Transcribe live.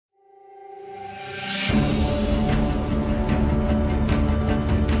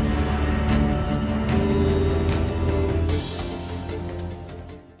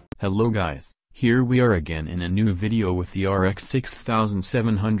Hello guys, here we are again in a new video with the RX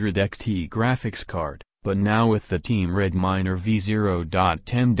 6700 XT graphics card, but now with the Team lolMiner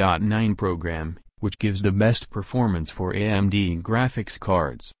v0.10.9 program, which gives the best performance for AMD graphics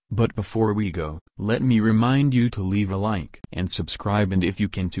cards. But before we go, let me remind you to leave a like and subscribe, and if you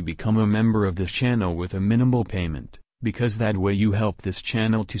can, to become a member of this channel with a minimal payment, because that way you help this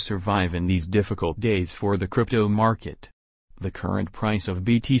channel to survive in these difficult days for the crypto market. The current price of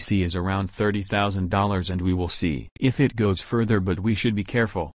BTC is around $30,000 and we will see if it goes further, but we should be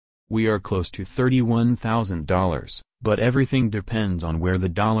careful. We are close to $31,000, but everything depends on where the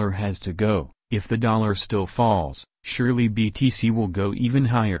dollar has to go. If the dollar still falls, surely BTC will go even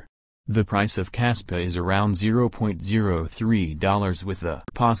higher. The price of Kaspa is around $0.03 with the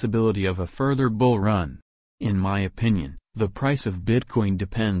possibility of a further bull run. In my opinion, the price of Bitcoin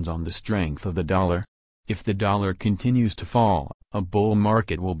depends on the strength of the dollar. If the dollar continues to fall, a bull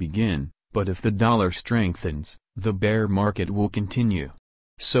market will begin, but if the dollar strengthens, the bear market will continue.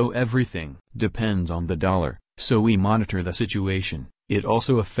 So everything depends on the dollar, so we monitor the situation. It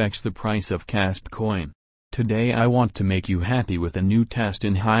also affects the price of Kaspa coin. Today I want to make you happy with a new test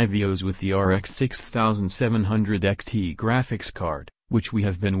in hiveOS with the RX 6700 XT graphics card, which we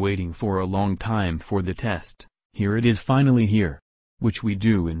have been waiting for a long time for the test. Here it is finally here, which we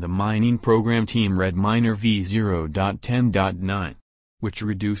do in the mining program Team lolMiner v0.10.9, which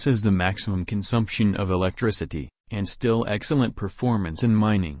reduces the maximum consumption of electricity, and still excellent performance in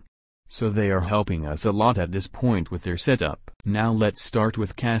mining. So they are helping us a lot at this point with their setup. Now let's start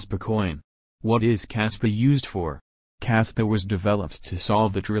with Kaspa coin. What is Kaspa used for? Kaspa was developed to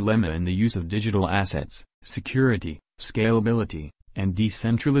solve the trilemma in the use of digital assets, security, scalability, and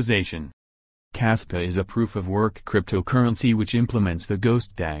decentralization. Kaspa is a proof-of-work cryptocurrency which implements the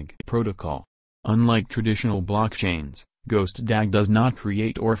GhostDAG protocol. Unlike traditional blockchains, GhostDAG does not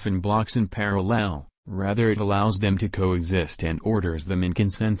create orphan blocks in parallel, rather it allows them to coexist and orders them in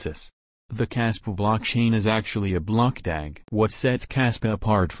consensus. The Kaspa blockchain is actually a blockDAG. What sets Kaspa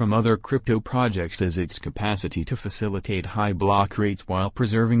apart from other crypto projects is its capacity to facilitate high block rates while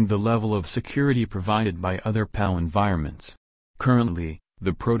preserving the level of security provided by other PAL environments. Currently,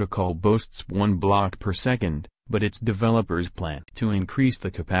 the protocol boasts 1 block per second, but its developers plan to increase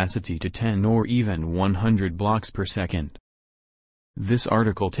the capacity to 10 or even 100 blocks per second. This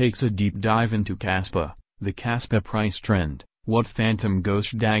article takes a deep dive into Kaspa, the Kaspa price trend, what Phantom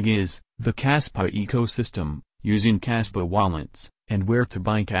GhostDAG is, the Kaspa ecosystem, using Kaspa wallets, and where to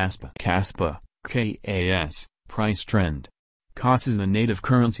buy Kaspa. Kaspa, KAS, price trend. KAS is the native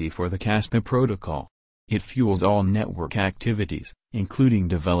currency for the Kaspa protocol. It fuels all network activities, including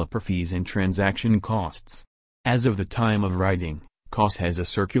developer fees and transaction costs. As of the time of writing, KAS has a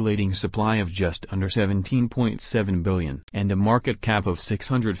circulating supply of just under 17.7 billion and a market cap of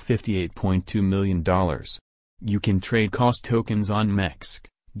 $658.2 million. You can trade KAS tokens on Mex,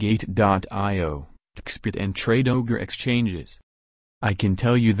 Gate.io, Txbit and TradeOgre exchanges. I can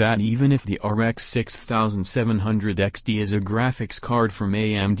tell you that even if the RX 6700 XT is a graphics card from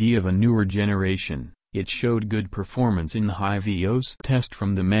AMD of a newer generation, it showed good performance in the hiveOS test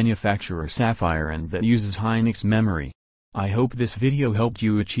from the manufacturer Sapphire and that uses Hynix memory. I hope this video helped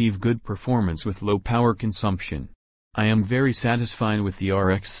you achieve good performance with low power consumption. I am very satisfied with the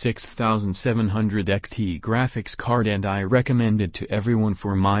RX 6700 XT graphics card and I recommend it to everyone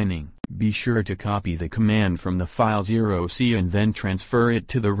for mining. Be sure to copy the command from the file 0c and then transfer it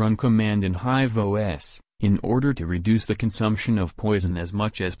to the run command in hiveOS, in order to reduce the consumption of poison as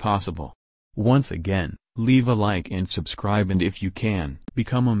much as possible. Once again, leave a like and subscribe, and if you can,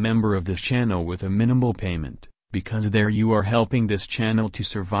 become a member of this channel with a minimal payment, because there you are helping this channel to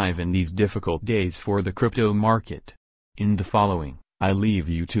survive in these difficult days for the crypto market. In the following, I leave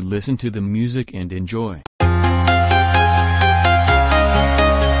you to listen to the music and enjoy.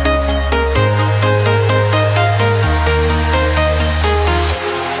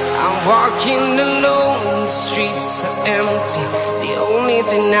 I'm walking alone, the streets are empty. The only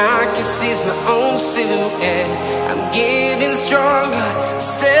thing I can see is my own silhouette. I'm getting stronger,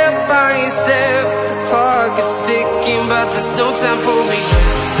 step by step. The clock is ticking, but there's no time for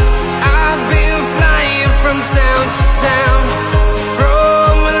regrets. I've been flying from town to town,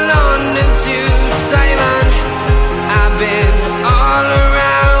 from London to Taiwan. I've been all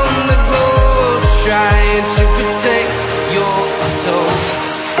around the globe, trying to protect your soul.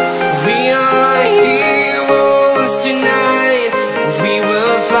 We are heroes tonight. We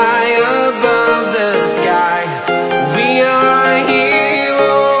will fly above the sky. We are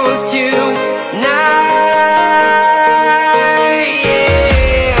heroes tonight.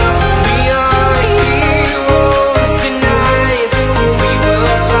 Yeah. We are heroes tonight. We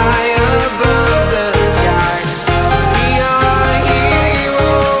will fly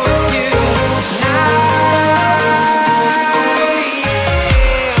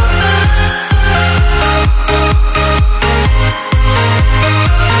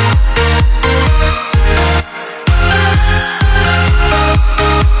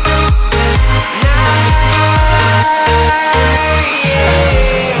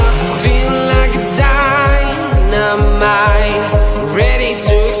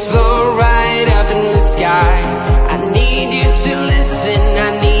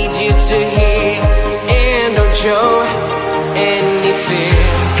need you to hear, and don't show any fear.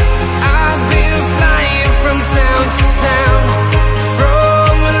 I've been flying from town to town,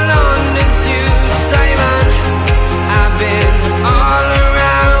 from London to Taiwan. I've been all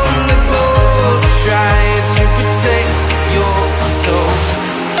around the globe trying to protect your soul.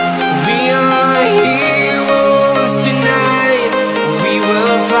 We are heroes tonight, we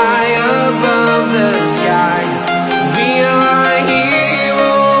will fly above the sky. We are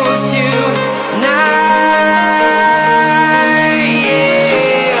heroes tonight,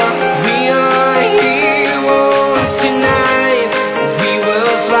 yeah. We are heroes tonight, we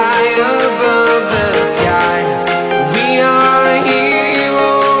will fly above the sky. We are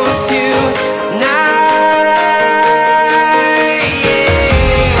heroes tonight, yeah.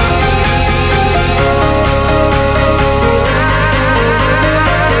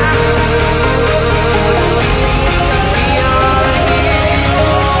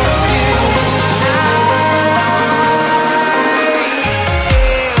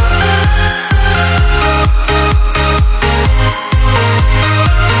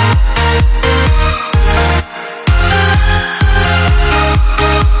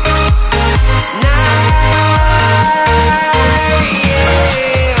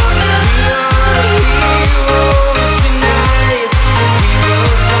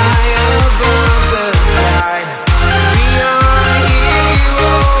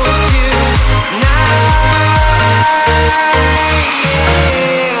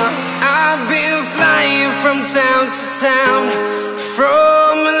 Town to town,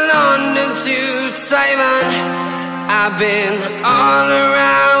 from London to Taiwan. I've been all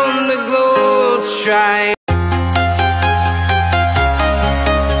around the globe trying.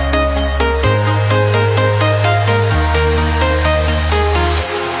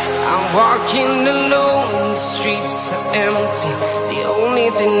 I'm walking alone, the streets are empty. The only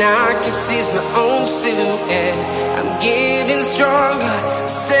thing I can see is my own silhouette. I'm getting stronger,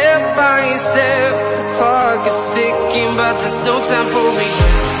 step by step. The clock is ticking, but there's no time for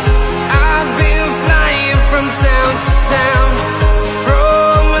regrets. I've been flying from town to town,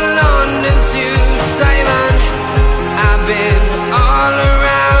 from London to Taiwan. I've been all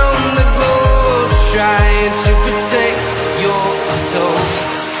around the globe trying to protect your soul.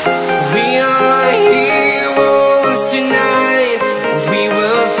 We are heroes tonight, we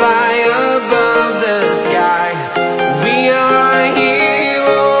will fly above the sky. We are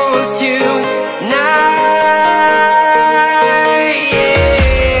heroes tonight,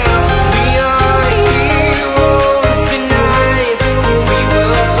 yeah. We are heroes tonight, we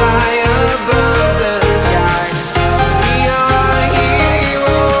will fly above the sky. We are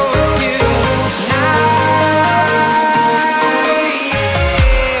heroes tonight,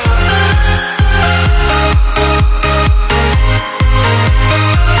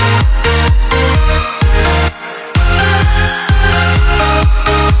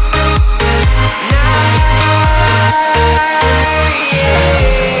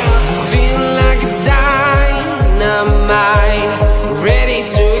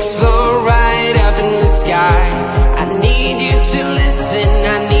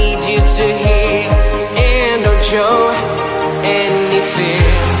 show any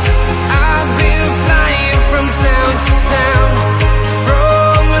fear. I've been flying from town to town,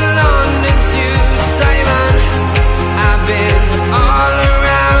 from London to Taiwan. I've been all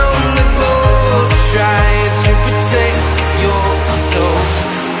around the globe trying to protect your soul.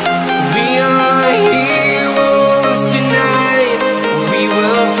 We are heroes tonight, we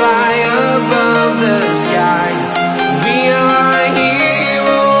will fly above the sky. We are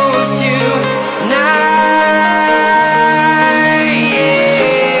heroes tonight.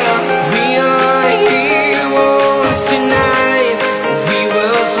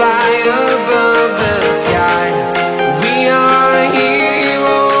 Sky. We are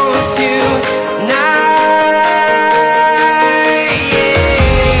heroes tonight, yeah.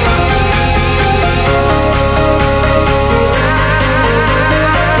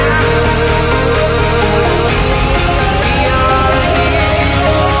 We are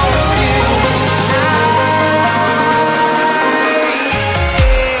heroes tonight, yeah.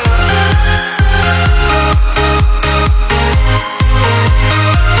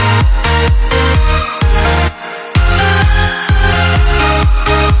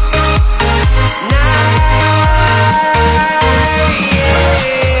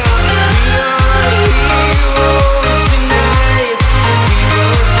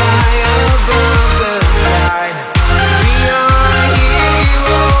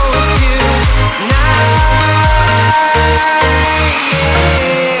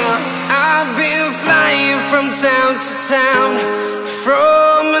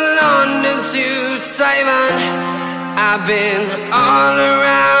 London to Taiwan. I've been all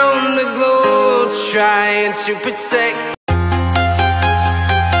around the globe trying to protect.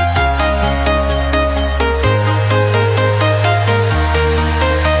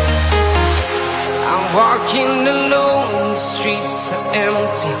 I'm walking alone, the streets are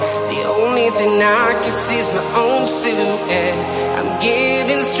empty. The only thing I can see is my own silhouette. I'm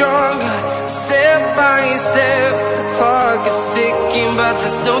getting stronger, step by step. The clock is ticking, but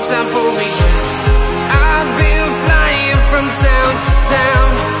there's no time for regrets. I've been flying from town to town,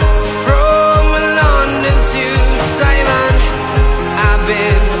 from London to Taiwan. I've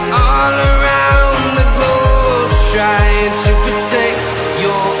been all around the globe trying to protect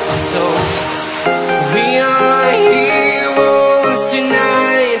your soul. We are heroes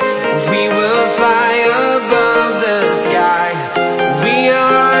tonight. We will fly above the sky. We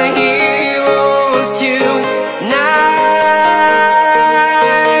are heroes tonight.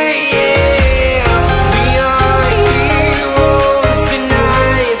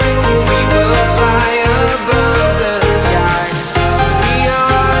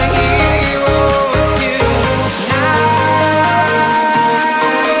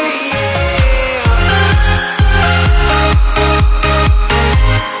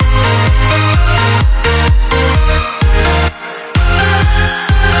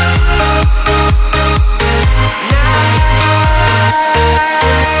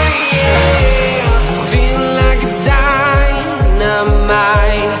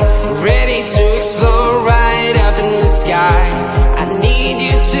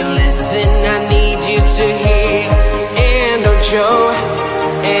 Show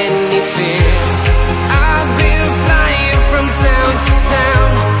any fear. I've been flying from town to town,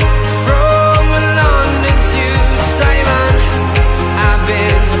 from London to Taiwan. I've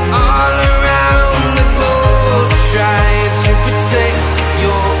been all around the globe trying to protect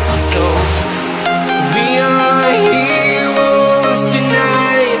your soul. We are heroes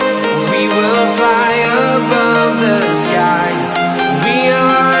tonight. We will fly above the sky. We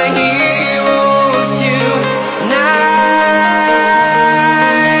are heroes tonight.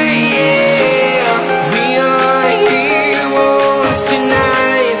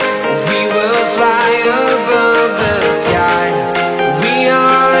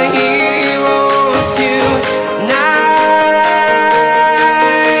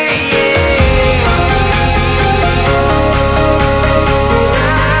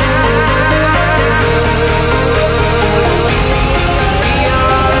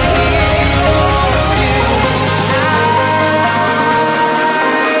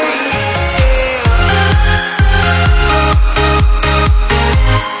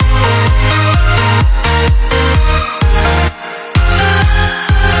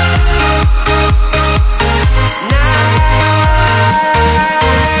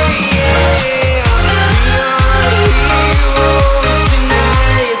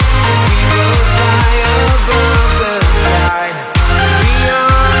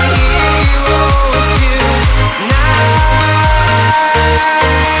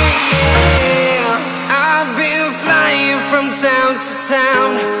 Town to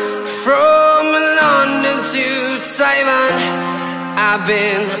town, from London to Taiwan. I've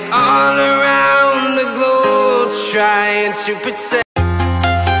been all around the globe trying to protect.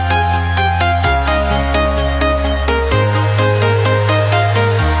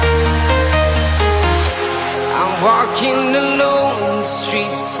 I'm walking alone, the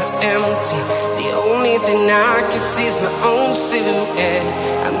streets are empty. The only thing I can see is my own silhouette.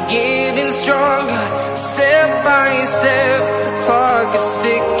 I'm getting stronger, step by step. The clock is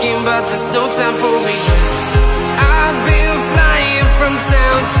ticking, but there's no time for regrets. I've been flying from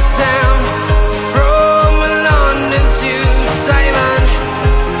town to town,